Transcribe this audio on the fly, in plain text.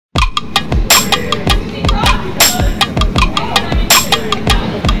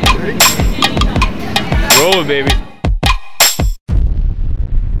going, baby.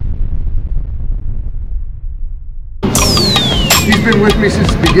 He's been with me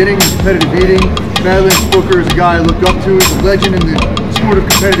since the beginning of competitive eating. BADLANDS Booker is a guy I look up to. He's a legend in the sport of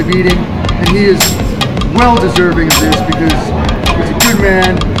competitive eating, and he is well deserving of this because he's a good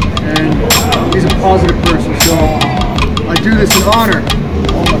man and he's a positive person. So I do this in honor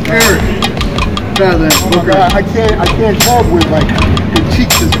of Eric BADLANDS Booker. I can't talk with like your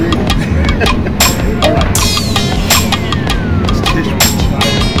cheeks this big. All right. It's dish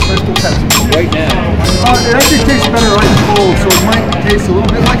Crystal Pepsi. Right now. It actually tastes better ice cold, so it might taste a little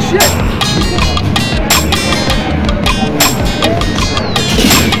bit like shit.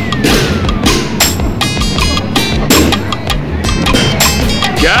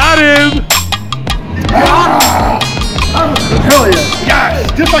 Got him! Hell yeah!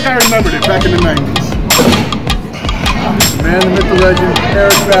 Yes! Just like I remembered it back in the 90s. Man, the myth, the legend,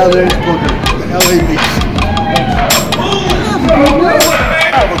 Eric BADLANDS Booker, LA Beast.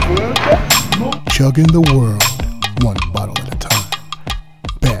 Chugging the world, one bottle at a time.